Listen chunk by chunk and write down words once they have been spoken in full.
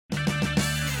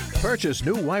Purchase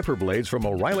new wiper blades from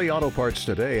O'Reilly Auto Parts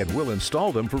today and we'll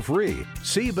install them for free.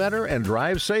 See better and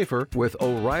drive safer with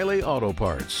O'Reilly Auto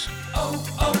Parts.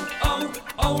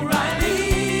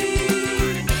 O'Reilly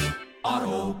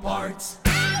Auto Parts.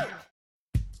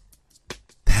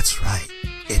 That's right.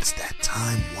 It's that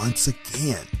time once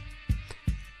again.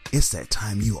 It's that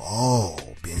time you all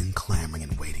been clamoring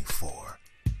and waiting for.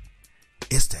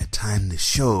 It's that time to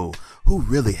show who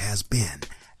really has been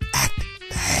acting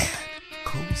bad.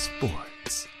 Cole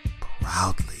Sportz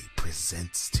proudly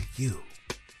presents to you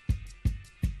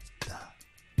the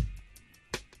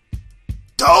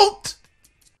Dolt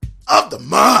of the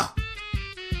Month.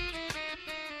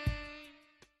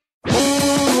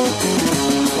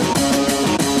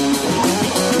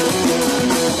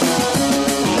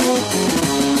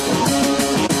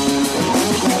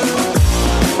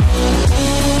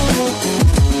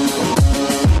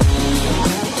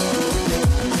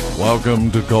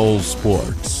 Welcome to Cole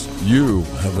Sportz. You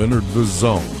have entered the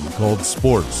zone called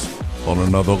Sports on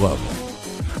another level.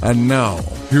 And now,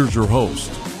 here's your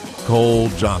host, Cole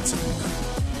Johnson.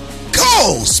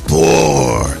 Cole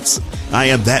Sportz! I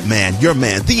am that man, your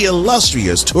man, the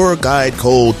illustrious tour guide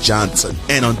Cole Johnson.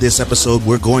 And on this episode,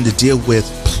 we're going to deal with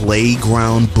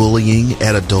playground bullying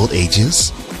at adult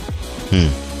ages.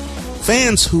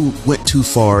 Fans who went too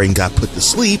far and got put to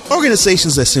sleep,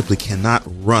 organizations that simply cannot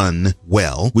run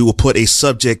well. We will put a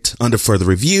subject under further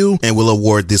review and we'll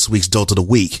award this week's Dolt of the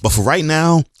Week. But for right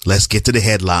now, let's get to the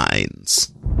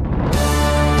headlines.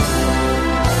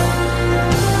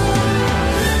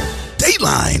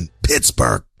 Dateline,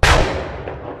 Pittsburgh.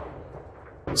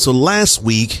 So last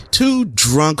week, two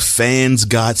drunk fans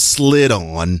got slid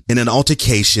on in an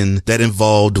altercation that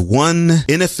involved one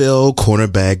NFL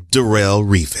cornerback, Darrelle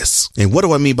Revis. And what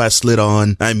do I mean by slid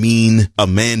on? I mean a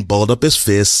man balled up his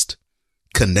fist,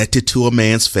 connected to a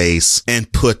man's face,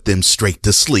 and put them straight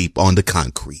to sleep on the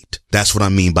concrete. That's what I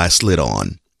mean by slid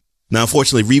on. Now,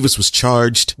 unfortunately, Revis was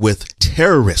charged with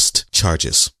terrorist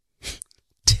charges.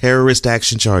 Terrorist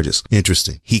action charges.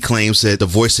 Interesting. He claims that the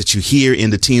voice that you hear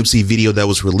in the TMZ video that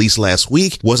was released last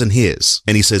week wasn't his.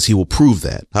 And he says he will prove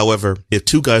that. However, if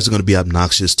two guys are going to be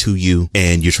obnoxious to you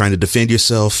and you're trying to defend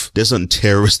yourself, there's nothing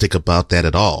terroristic about that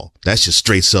at all. That's just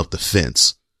straight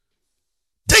self-defense.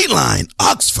 Dateline,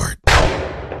 Oxford.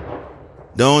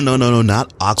 No,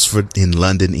 not Oxford in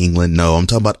London, England. No, I'm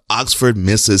talking about Oxford,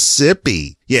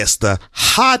 Mississippi. Yes, the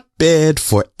hotbed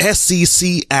for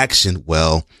SEC action.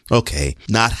 Well, okay,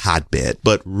 not hotbed,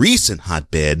 but recent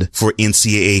hotbed for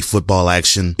NCAA football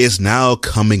action is now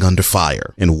coming under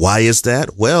fire. And why is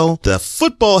that? Well, the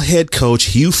football head coach,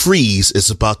 Hugh Freeze,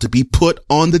 is about to be put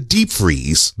on the deep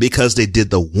freeze because they did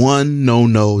the one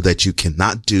no-no that you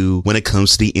cannot do when it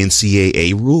comes to the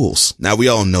NCAA rules. Now, we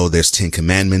all know there's 10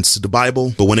 commandments to the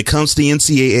Bible, but when it comes to the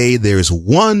NCAA, there is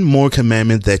one more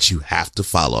commandment that you have to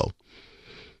follow.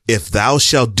 If thou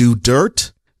shalt do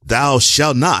dirt, thou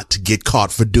shalt not get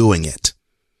caught for doing it.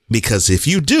 Because if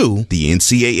you do, the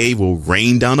NCAA will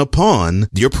rain down upon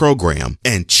your program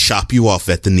and chop you off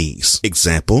at the knees.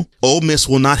 Example, Ole Miss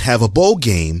will not have a bowl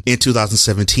game in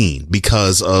 2017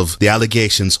 because of the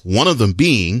allegations, one of them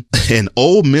being an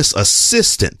Ole Miss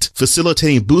assistant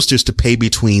facilitating boosters to pay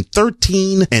between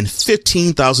 $13,000 and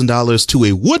 $15,000 to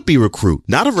a would-be recruit.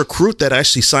 Not a recruit that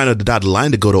actually signed on the dotted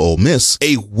line to go to Ole Miss,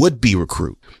 a would-be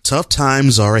recruit. Tough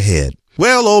times are ahead.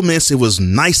 Well, Ole Miss, it was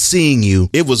nice seeing you.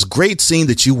 It was great seeing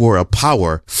that you were a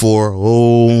power for,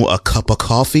 a cup of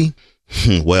coffee.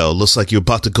 Well, looks like you're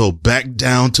about to go back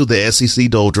down to the SEC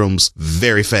doldrums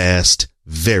very fast,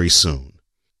 very soon.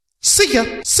 See ya.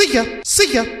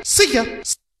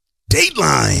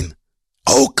 Dateline,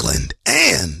 Oakland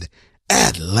and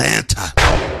Atlanta.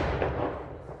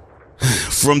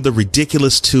 From the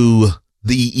ridiculous to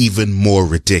the even more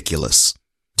ridiculous.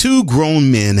 Two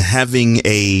grown men having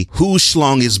a who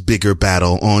schlong is bigger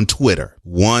battle on Twitter.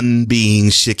 One being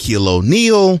Shaquille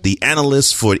O'Neal, the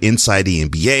analyst for Inside the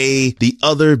NBA. The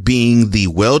other being the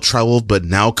well-traveled but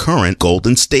now current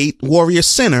Golden State Warrior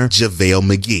center, JaVale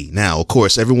McGee. Now, of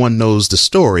course, everyone knows the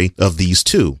story of these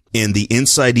two. In the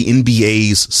Inside the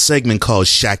NBA's segment called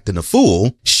Shaq and the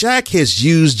Fool, Shaq has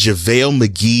used JaVale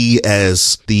McGee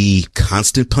as the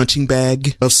constant punching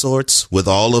bag of sorts with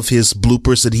all of his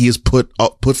bloopers that he has put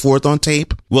forth on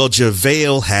tape. Well,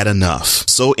 JaVale had enough.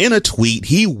 So in a tweet,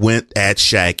 he went at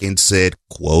Shaq and said,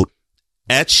 quote,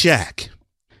 "At Shaq,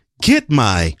 get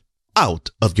my out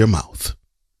of your mouth.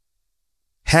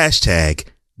 Hashtag,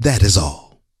 that is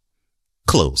all."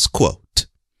 Close quote.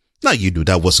 Now you knew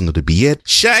that wasn't going to be it.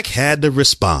 Shaq had to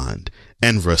respond,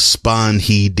 and respond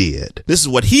he did. This is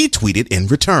what he tweeted in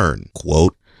return.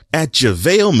 Quote, "At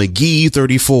JaVale McGee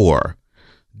 34.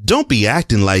 don't be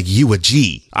acting like you a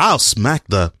G. I'll smack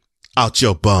the out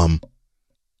your bum.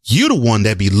 You the one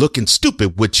that be looking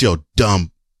stupid with your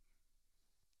dumb.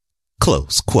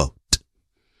 Close quote.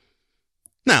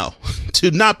 Now, to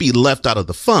not be left out of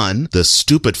the fun, the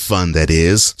stupid fun that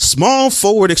is, small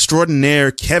forward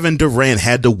extraordinaire Kevin Durant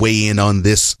had to weigh in on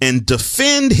this and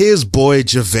defend his boy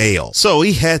JaVale. So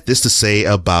he had this to say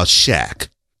about Shaq.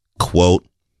 Quote,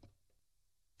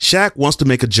 Shaq wants to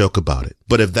make a joke about it,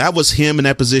 but if that was him in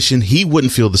that position, he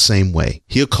wouldn't feel the same way.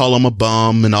 He'll call him a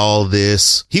bum and all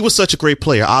this. He was such a great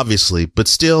player, obviously, but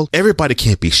still, everybody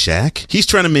can't be Shaq. He's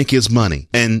trying to make his money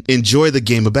and enjoy the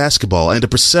game of basketball, and the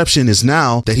perception is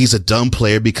now that he's a dumb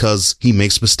player because he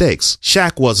makes mistakes.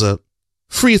 Shaq was a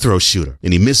free throw shooter,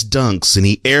 and he missed dunks and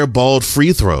he airballed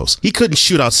free throws. He couldn't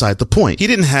shoot outside the point. He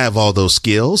didn't have all those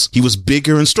skills. He was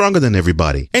bigger and stronger than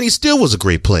everybody, and he still was a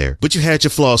great player, but you had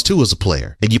your flaws too as a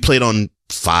player, and you played on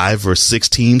 5 or 6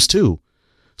 teams too.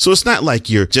 So it's not like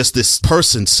you're just this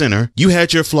person center. You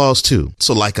had your flaws too.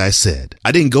 So like I said,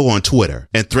 I didn't go on Twitter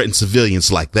and threaten civilians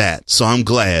like that. So I'm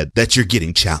glad that you're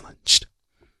getting challenged.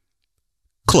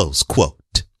 Close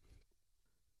quote.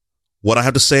 What I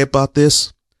have to say about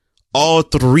this? All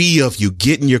 3 of you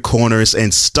get in your corners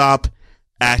and stop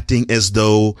acting as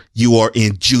though you are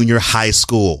in junior high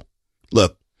school.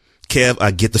 Look, Kev,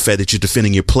 I get the fact that you're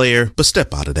defending your player, but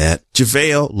step out of that.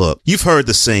 JaVale, look, you've heard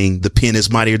the saying, the pen is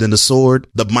mightier than the sword.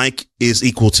 The mic is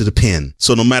equal to the pen.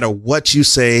 So no matter what you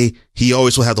say, he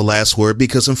always will have the last word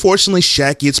because unfortunately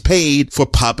Shaq gets paid for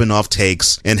popping off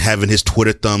takes and having his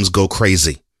Twitter thumbs go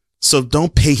crazy. So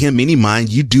don't pay him any mind.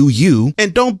 You do you,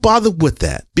 and don't bother with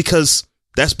that because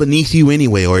that's beneath you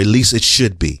anyway, or at least it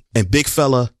should be. And big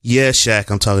fella, yeah,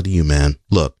 Shaq, I'm talking to you, man.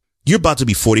 Look, you're about to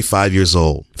be 45 years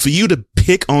old. For you to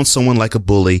pick on someone like a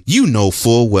bully, you know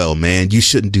full well, man, you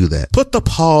shouldn't do that. Put the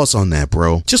pause on that,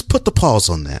 bro. Just put the pause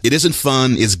on that. It isn't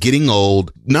fun. It's getting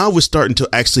old. Now we're starting to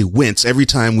actually wince every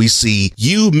time we see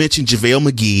you mention JaVale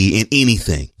McGee in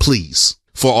anything. Please,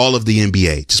 for all of the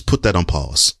NBA, just put that on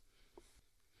pause.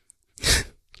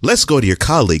 Let's go to your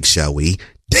colleagues, shall we?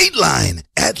 Dateline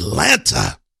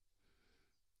Atlanta.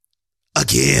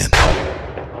 Again.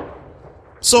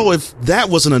 So if that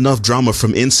wasn't enough drama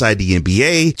from inside the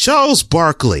NBA, Charles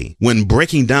Barkley, when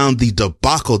breaking down the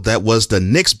debacle that was the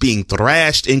Knicks being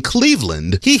thrashed in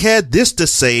Cleveland, he had this to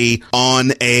say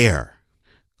on air.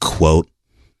 Quote,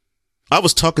 I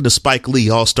was talking to Spike Lee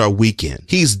All-Star Weekend.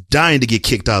 He's dying to get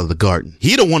kicked out of the Garden.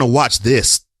 He don't want to watch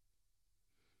this.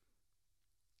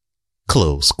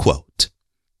 Close quote.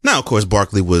 Now, of course,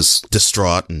 Barkley was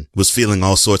distraught and was feeling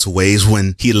all sorts of ways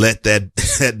when he let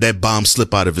that bomb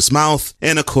slip out of his mouth.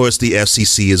 And of course, the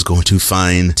FCC is going to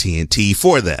fine TNT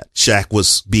for that. Shaq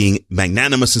was being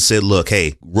magnanimous and said, look,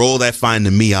 hey, roll that fine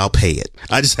to me. I'll pay it.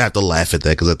 I just have to laugh at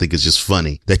that because I think it's just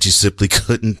funny that you simply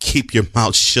couldn't keep your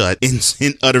mouth shut in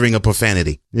uttering a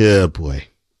profanity. Yeah, boy.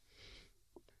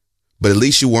 But at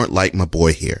least you weren't like my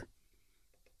boy here.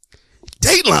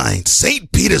 Dateline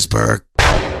St. Petersburg.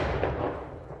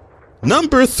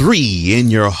 Number 3 in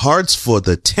your hearts for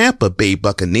the Tampa Bay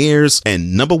Buccaneers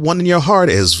and number 1 in your heart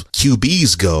as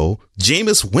QBs go,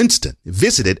 Jameis Winston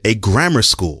visited a grammar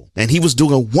school and he was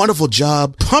doing a wonderful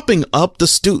job pumping up the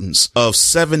students of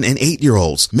 7 and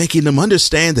 8-year-olds, making them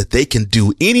understand that they can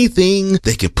do anything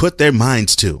they can put their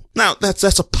minds to. Now,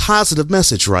 that's a positive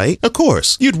message, right? Of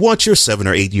course, you'd want your 7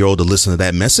 or 8-year-old to listen to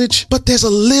that message, but there's a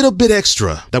little bit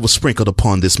extra that was sprinkled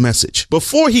upon this message.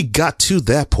 Before he got to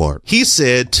that part, he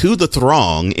said to the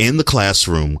throng in the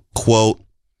classroom, quote,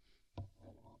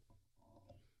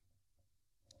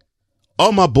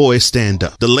 all my boys stand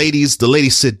up. The ladies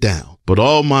sit down. But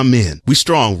all my men, we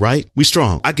strong, right? We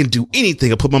strong. I can do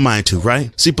anything I put my mind to,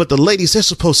 right? See, but the ladies, they're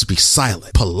supposed to be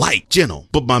silent, polite, gentle.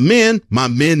 But my men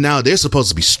now, they're supposed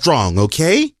to be strong,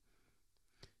 okay?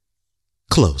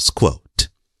 Close quote.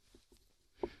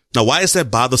 Now, why is that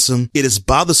bothersome? It is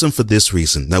bothersome for this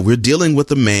reason. Now, we're dealing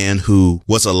with a man who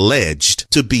was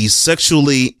alleged to be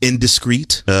sexually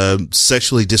indiscreet,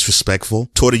 sexually disrespectful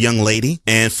toward a young lady,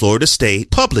 and Florida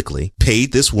State publicly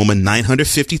paid this woman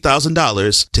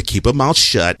 $950,000 to keep her mouth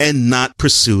shut and not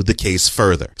pursue the case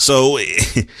further. So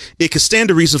it could stand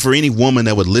to reason for any woman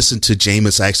that would listen to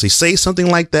Jameis actually say something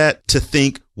like that to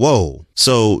think, whoa,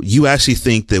 so you actually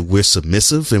think that we're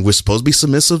submissive and we're supposed to be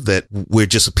submissive, that we're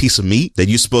just a piece of meat, that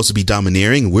you're supposed to be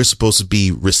domineering and we're supposed to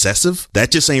be recessive?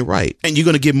 That just ain't right. And you're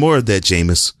going to get more of that,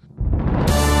 Jameis.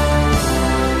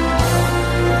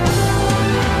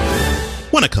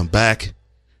 When I come back,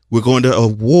 we're going to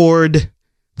award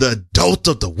the Adult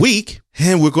of the Week,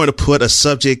 and we're going to put a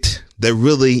subject that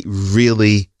really,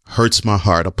 really hurts my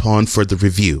heart upon for the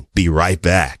review. Be right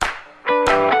back.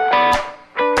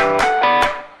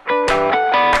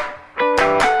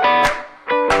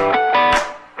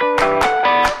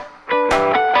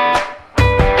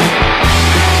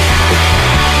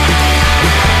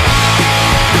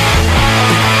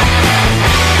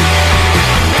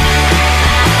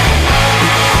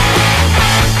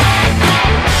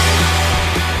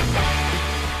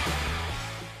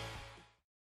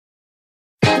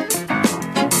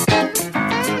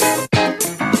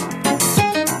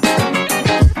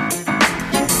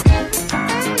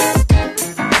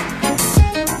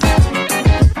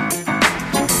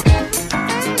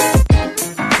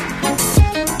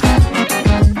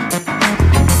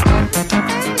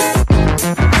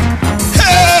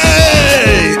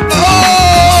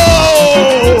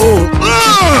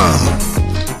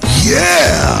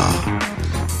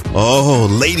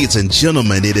 Ladies and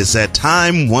gentlemen, it is that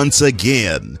time once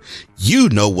again. You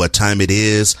know what time it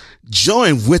is.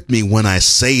 Join with me when I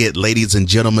say it, ladies and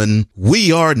gentlemen.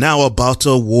 We are now about to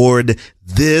award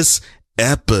this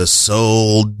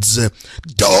episode's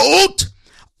Dolt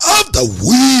of the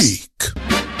Week.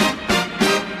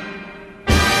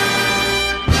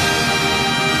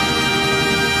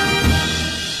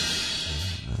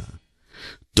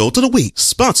 Dolt of the Week,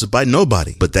 sponsored by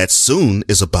nobody, but that soon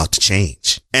is about to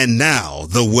change. And now,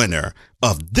 the winner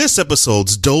of this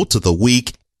episode's Dolt of the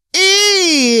Week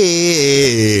is...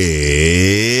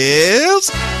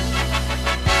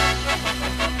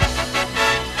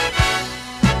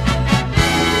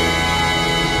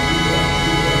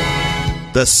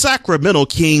 the Sacramento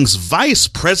Kings Vice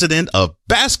President of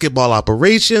Basketball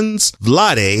Operations,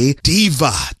 Vlade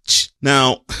Divac.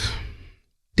 Now,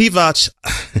 Divac...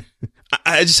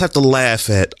 I just have to laugh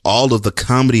at all of the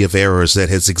comedy of errors that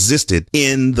has existed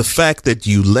in the fact that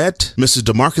you let Mr.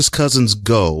 DeMarcus Cousins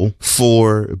go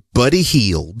for Buddy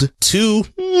Hield, two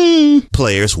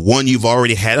players, one you've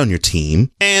already had on your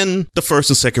team, and the first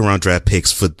and second round draft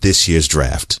picks for this year's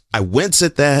draft. I wince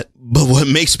at that, but what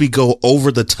makes me go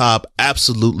over the top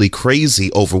absolutely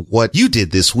crazy over what you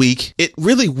did this week, it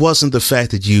really wasn't the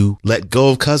fact that you let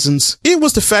go of Cousins. It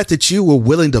was the fact that you were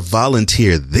willing to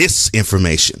volunteer this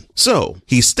information. So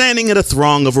he's standing in a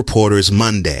throng of reporters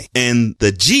Monday, and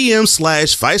the GM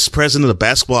 / vice president of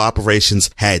basketball operations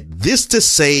had this to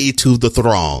say to the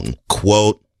throng,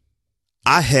 quote,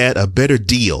 "I had a better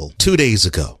deal 2 days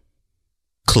ago,"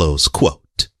 close quote.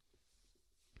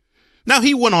 Now,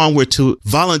 he went on to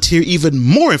volunteer even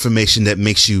more information that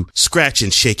makes you scratch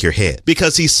and shake your head,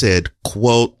 because he said,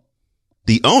 quote,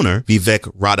 "The owner, Vivek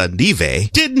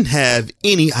Radhandive, didn't have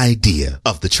any idea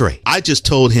of the trade. I just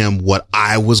told him what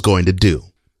I was going to do,"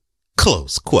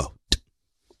 close quote.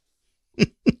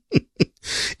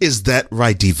 Is that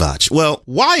right, Divac? Well,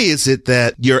 why is it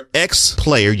that your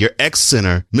ex-player, your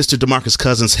ex-center, Mr. DeMarcus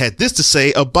Cousins, had this to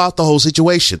say about the whole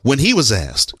situation when he was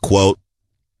asked, quote,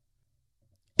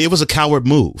 "It was a coward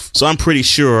move, so I'm pretty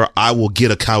sure I will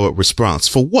get a coward response."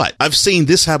 For what? I've seen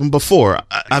this happen before.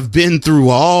 I've been through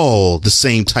all the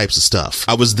same types of stuff.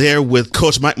 I was there with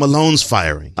Coach Mike Malone's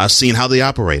firing. I've seen how they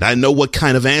operate. I know what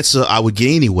kind of answer I would get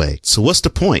anyway. So what's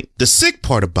the point? The sick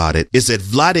part about it is that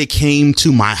Vlade came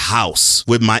to my house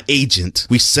with my agent.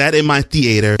 We sat in my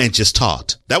theater and just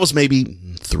talked. That was maybe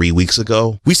 3 weeks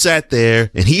ago. We sat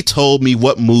there and he told me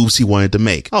what moves he wanted to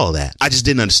make. All that. I just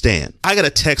didn't understand. I got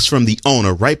a text from the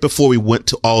owner right before we went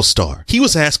to All-Star. He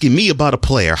was asking me about a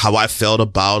player, how I felt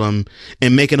about him,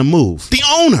 and making a move. The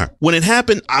owner! When it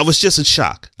happened, I was just in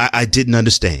shock. I didn't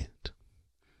understand.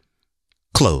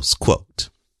 Close quote.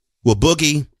 Well,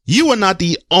 Boogie, you are not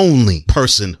the only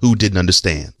person who didn't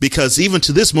understand, because even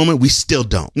to this moment, we still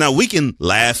don't. Now, we can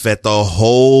laugh at the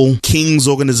whole Kings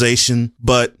organization,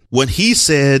 but when he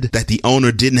said that the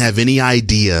owner didn't have any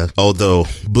idea, although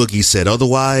Boogie said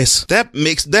otherwise, that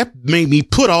made me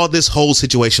put all this whole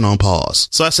situation on pause.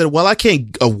 So I said, well, I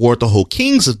can't award the whole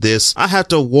Kings of this. I have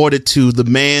to award it to the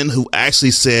man who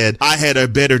actually said I had a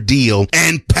better deal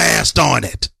and passed on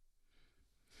it.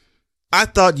 I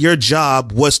thought your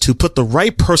job was to put the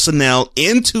right personnel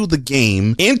into the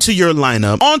game, into your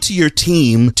lineup, onto your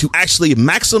team to actually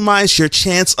maximize your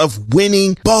chance of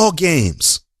winning ball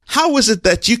games. How is it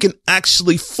that you can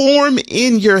actually form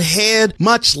in your head,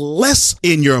 much less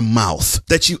in your mouth,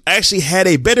 that you actually had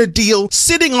a better deal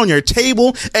sitting on your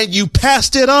table and you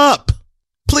passed it up?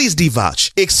 Please,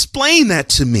 Divac, explain that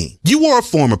to me. You were a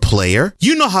former player.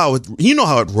 You know how it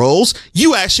rolls.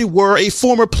 You actually were a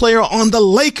former player on the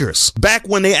Lakers back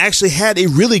when they actually had a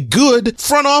really good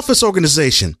front office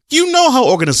organization. You know how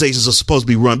organizations are supposed to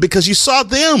be run because you saw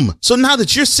them. So now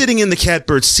that you're sitting in the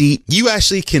catbird seat, you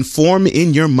actually can form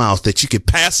in your mouth that you could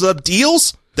pass up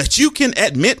deals that you can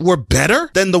admit were better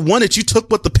than the one that you took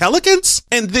with the Pelicans?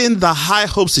 And then the high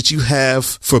hopes that you have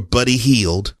for Buddy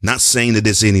Hield, not saying that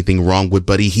there's anything wrong with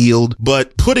Buddy Hield,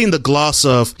 but putting the gloss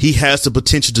of he has the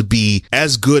potential to be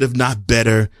as good, if not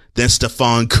better, than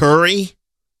Stephon Curry.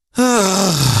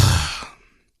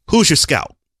 Who's your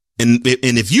scout? And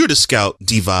if you're the scout,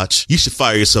 Divac, you should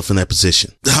fire yourself in that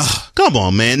position. Come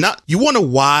on, man. You wonder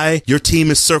why your team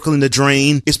is circling the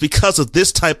drain? It's because of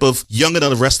this type of Young and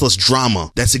the Restless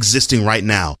drama that's existing right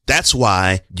now. That's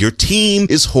why your team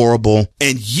is horrible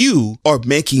and you are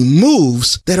making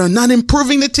moves that are not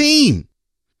improving the team.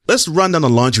 Let's run down a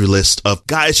laundry list of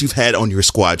guys you've had on your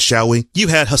squad, shall we? You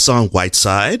had Hassan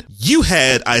Whiteside. You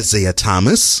had Isaiah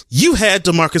Thomas. You had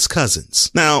DeMarcus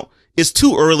Cousins. Now, It's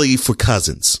too early for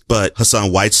Cousins, but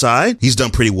Hassan Whiteside, he's done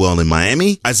pretty well in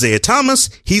Miami. Isaiah Thomas,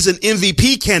 he's an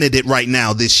MVP candidate right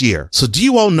now this year. So do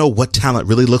you all know what talent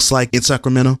really looks like in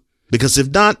Sacramento? Because if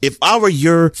not, if I were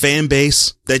your fan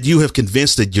base that you have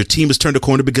convinced that your team has turned a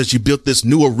corner because you built this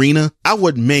new arena, I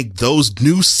would make those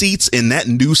new seats in that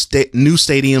new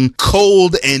stadium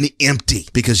cold and empty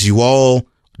because you all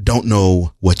don't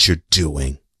know what you're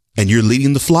doing. And you're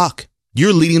leading the flock.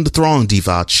 You're leading the throng,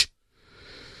 Divac.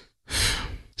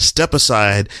 Step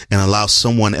aside and allow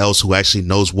someone else who actually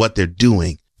knows what they're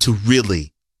doing to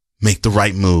really make the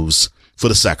right moves for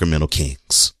the Sacramento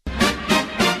Kings.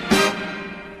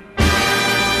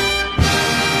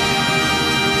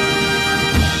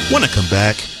 When I come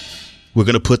back, we're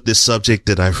going to put this subject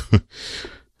that I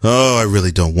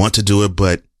really don't want to do it,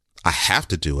 but I have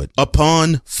to do it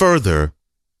upon further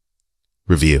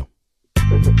review.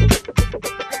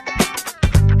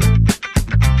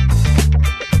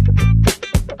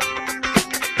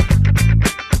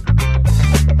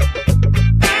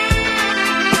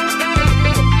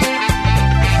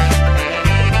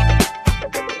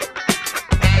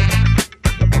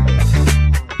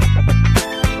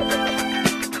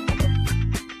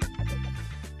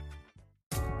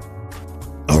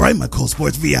 All right, my Cole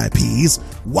Sports VIPs,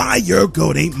 why your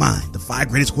GOAT ain't mine. The 5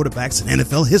 greatest quarterbacks in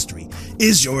NFL history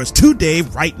is yours today,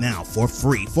 right now, for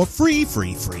free.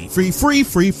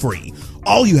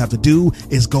 All you have to do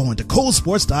is go into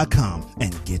ColeSportz.com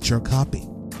and get your copy.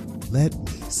 Let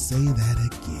me say that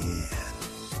again.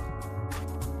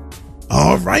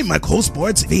 All right, my Cole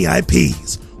Sports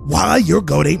VIPs. Why your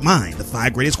GOAT ain't mine. The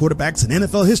 5 greatest quarterbacks in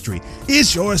NFL history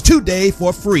is yours today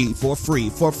for free. For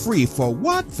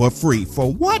what? For free.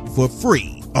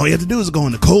 All you have to do is go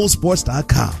into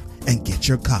ColeSportz.com and get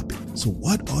your copy. So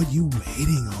what are you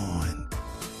waiting on?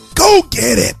 Go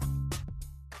get it!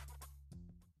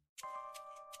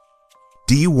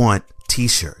 Do you want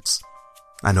t-shirts?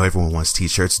 I know everyone wants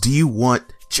t-shirts. Do you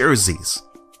want jerseys?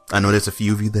 I know there's a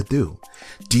few of you that do.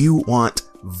 Do you want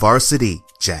varsity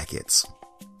jackets?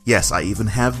 Yes, I even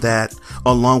have that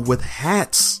along with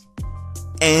hats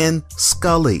and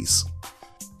Scullies.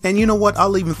 And you know what?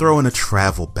 I'll even throw in a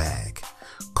travel bag.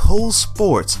 Cole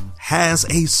Sportz has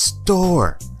a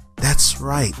store. That's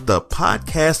right. The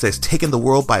podcast that's taken the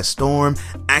world by storm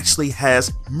actually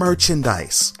has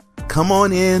merchandise. Come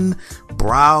on in,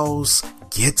 browse,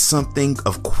 get something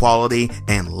of quality,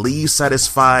 and leave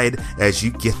satisfied as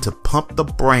you get to pump the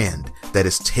brand that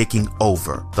is taking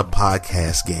over the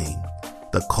podcast game.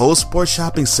 The Cole Sportz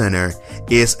Shopping Center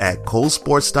is at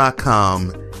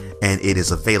ColeSportz.com and it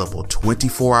is available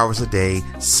 24 hours a day,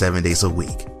 7 days a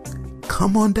week.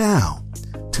 Come on down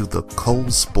to the Cole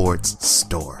Sportz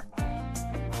store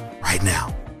right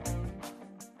now.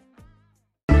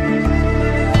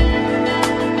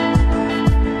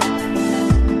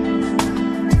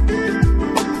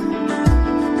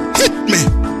 Hit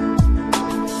me!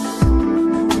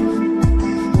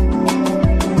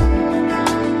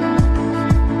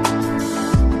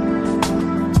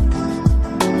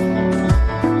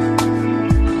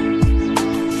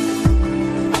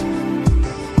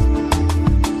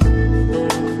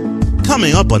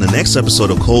 Coming up on the next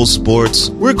episode of Cole Sportz,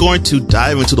 we're going to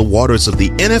dive into the waters of the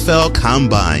NFL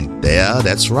Combine. Yeah,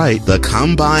 that's right. The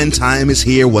Combine time is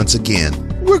here once again.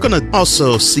 We're going to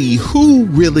also see who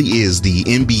really is the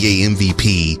NBA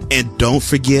MVP. And don't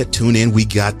forget, tune in. We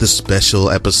got the special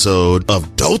episode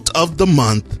of Dolt of the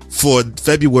Month for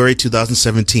February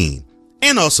 2017.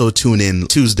 And also tune in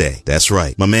Tuesday. That's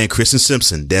right. My man, Christian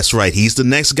Simpson. That's right. He's the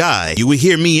next guy you will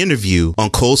hear me interview on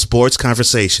Cole Sportz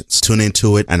Conversations. Tune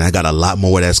into it. And I got a lot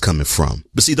more where that's coming from.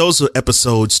 But see, those are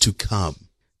episodes to come.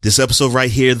 This episode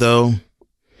right here, though,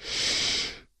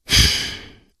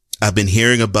 I've been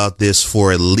hearing about this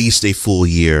for at least a full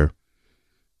year.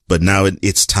 But now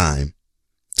it's time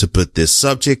to put this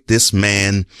subject, this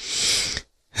man,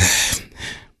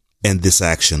 and this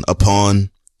action upon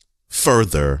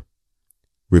further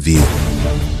review.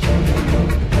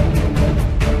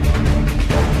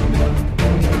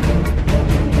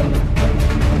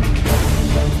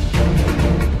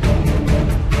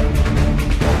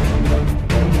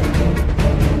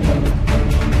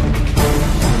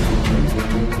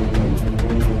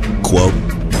 Quote,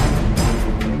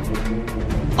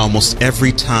 almost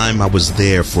every time I was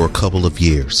there for a couple of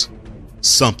years,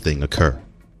 something occurred.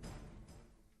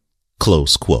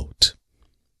 Close quote.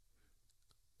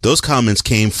 Those comments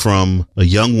came from a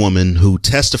young woman who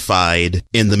testified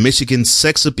in the Michigan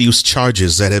sex abuse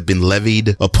charges that had been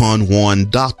levied upon one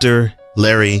Dr.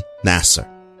 Larry Nassar.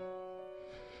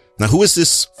 Now, who is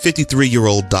this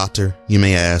 53-year-old doctor, you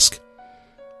may ask?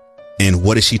 And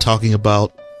what is she talking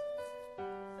about?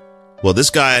 Well,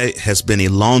 this guy has been a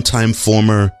longtime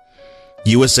former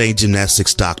USA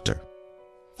gymnastics doctor,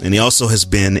 and he also has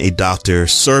been a doctor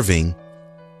serving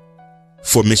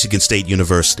for Michigan State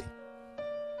University,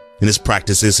 and his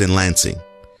practice is in Lansing.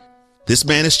 This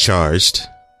man is charged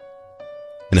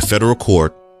in a federal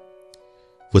court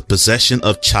with possession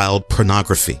of child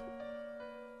pornography.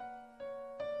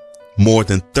 More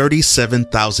than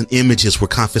 37,000 images were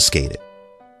confiscated,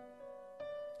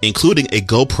 including a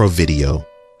GoPro video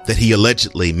that he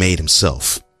allegedly made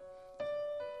himself.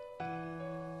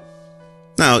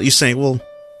 Now you're saying, well,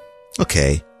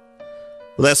 okay,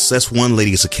 well, that's one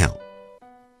lady's account.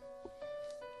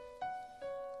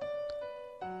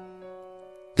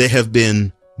 There have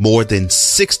been more than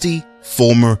 60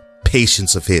 former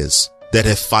patients of his that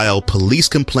have filed police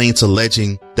complaints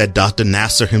alleging that Dr.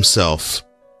 Nasser himself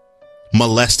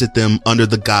molested them under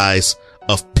the guise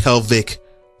of pelvic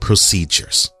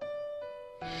procedures.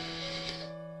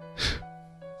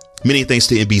 Many thanks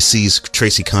to NBC's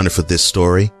Tracy Connor for this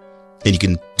story, and you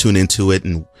can tune into it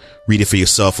and read it for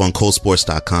yourself on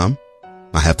coldsports.com.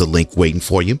 I have the link waiting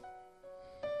for you.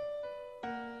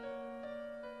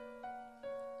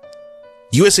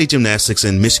 USA Gymnastics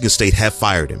and Michigan State have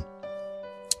fired him.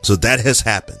 So that has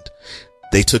happened.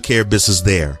 They took care of business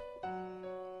there.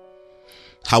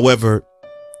 However,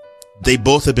 they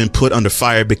both have been put under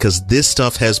fire because this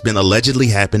stuff has been allegedly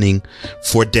happening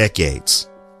for decades.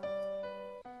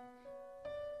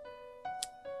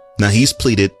 Now, he's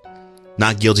pleaded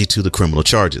not guilty to the criminal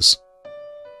charges.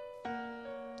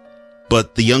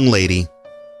 But the young lady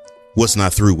was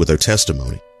not through with her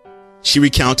testimony. She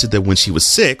recounted that when she was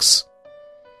 6,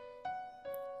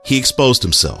 he exposed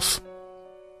himself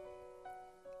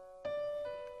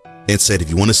and said,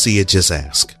 if you want to see it, just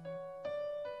ask.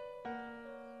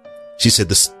 She said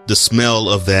the smell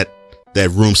of that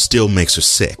room still makes her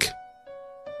sick.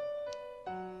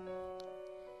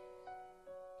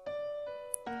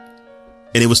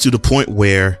 And it was to the point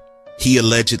where he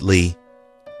allegedly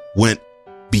went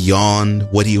beyond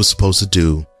what he was supposed to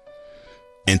do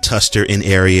and touched her in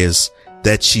areas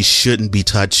that she shouldn't be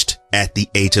touched at the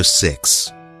age of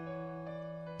 6.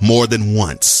 More than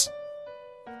once.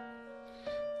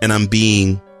 And I'm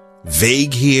being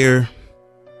vague here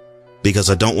because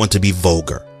I don't want to be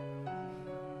vulgar.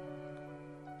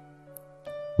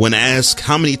 When asked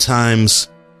how many times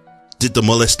did the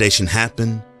molestation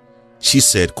happen, she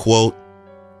said, quote,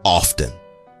 often,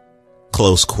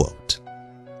 close quote.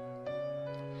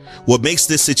 What makes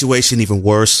this situation even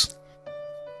worse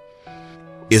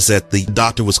is that the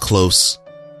doctor was close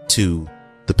to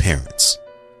the parents.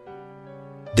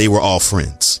 They were all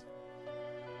friends.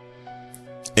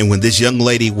 And when this young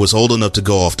lady was old enough to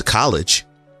go off to college,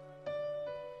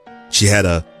 she had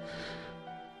a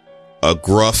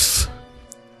gruff,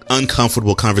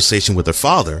 uncomfortable conversation with her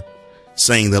father,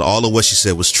 saying that all of what she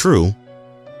said was true.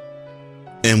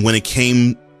 And when it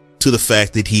came to the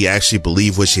fact that he actually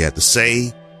believed what she had to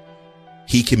say,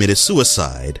 he committed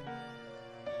suicide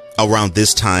around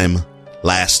this time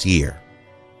last year.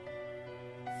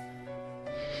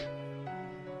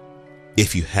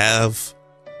 If you have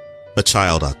a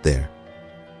child out there,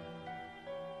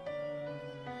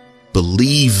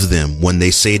 believe them when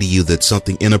they say to you that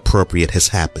something inappropriate has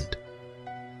happened.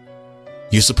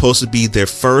 You're supposed to be their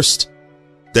first,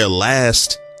 their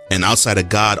last, and outside of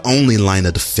God only line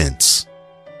of defense.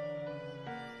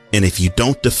 And if you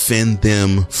don't defend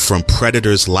them from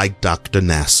predators like Dr.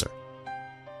 Nasser,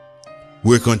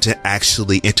 we're going to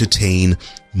actually entertain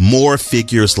more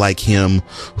figures like him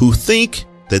who think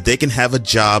that they can have a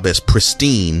job as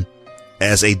pristine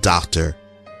as a doctor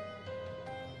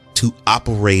to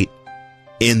operate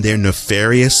in their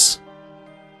nefarious,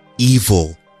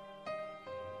 evil,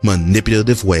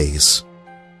 manipulative ways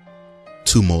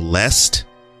to molest,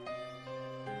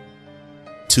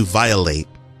 to violate,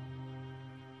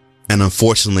 and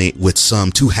unfortunately with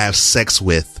some to have sex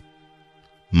with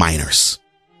minors.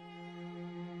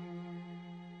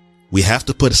 We have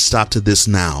to put a stop to this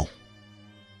now,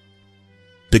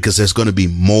 because there's going to be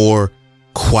more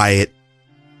quiet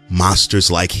monsters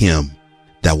like him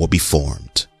that will be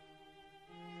formed.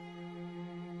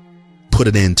 Put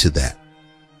an end to that.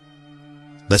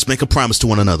 Let's make a promise to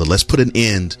one another. Let's put an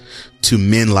end to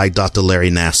men like Dr. Larry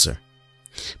Nasser,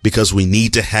 because we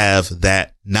need to have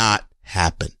that not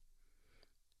happen.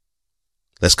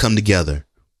 Let's come together.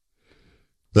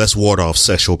 Let's ward off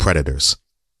sexual predators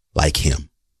like him.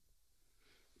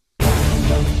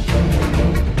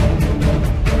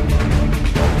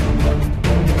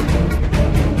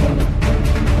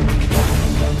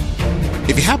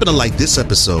 If you happen to like this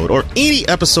episode or any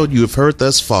episode you have heard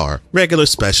thus far, regular,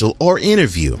 special, or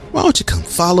interview, why don't you come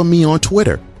follow me on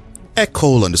Twitter at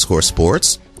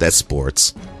Cole_Sports. That's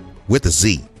sports with a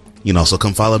Z. You can also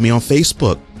come follow me on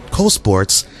Facebook, Cole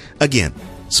Sportz. Again,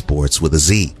 sports with a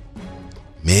Z.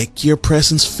 Make your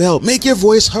presence felt. Make your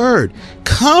voice heard.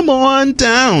 Come on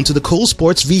down to the Cole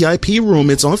Sportz VIP room.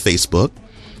 It's on Facebook.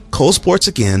 Cole Sportz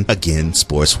again,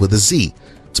 sports with a Z.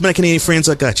 So many Canadian friends,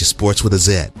 I got you, sports with a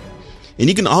Z. And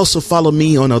you can also follow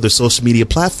me on other social media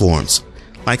platforms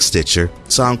like Stitcher,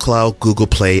 SoundCloud, Google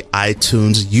Play,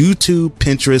 iTunes, YouTube,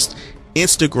 Pinterest,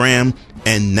 Instagram,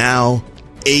 and now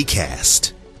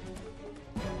Acast.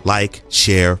 Like,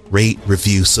 share, rate,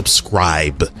 review,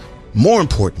 subscribe. More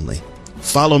importantly,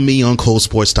 follow me on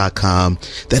ColeSportz.com.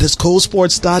 That is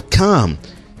ColeSportz.com.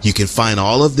 You can find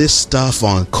all of this stuff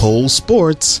on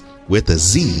ColeSportz with a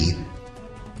Z.com.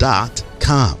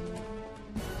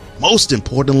 Most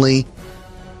importantly,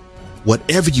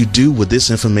 whatever you do with this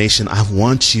information, I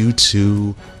want you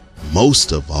to,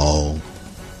 most of all,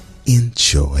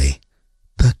 enjoy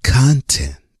the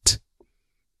content.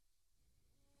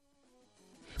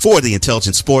 For the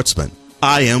Intelligent Sportsman,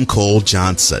 I am Cole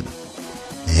Johnson.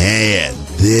 And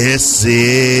this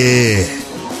is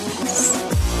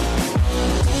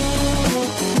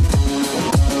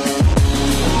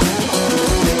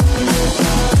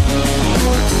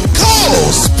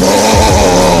Cole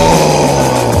Sportz.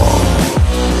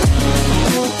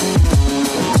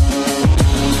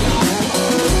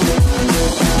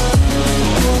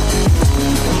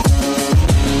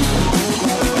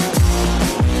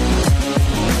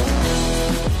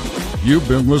 You've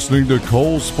been listening to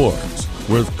Cole Sportz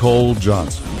with Cole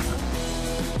Johnson.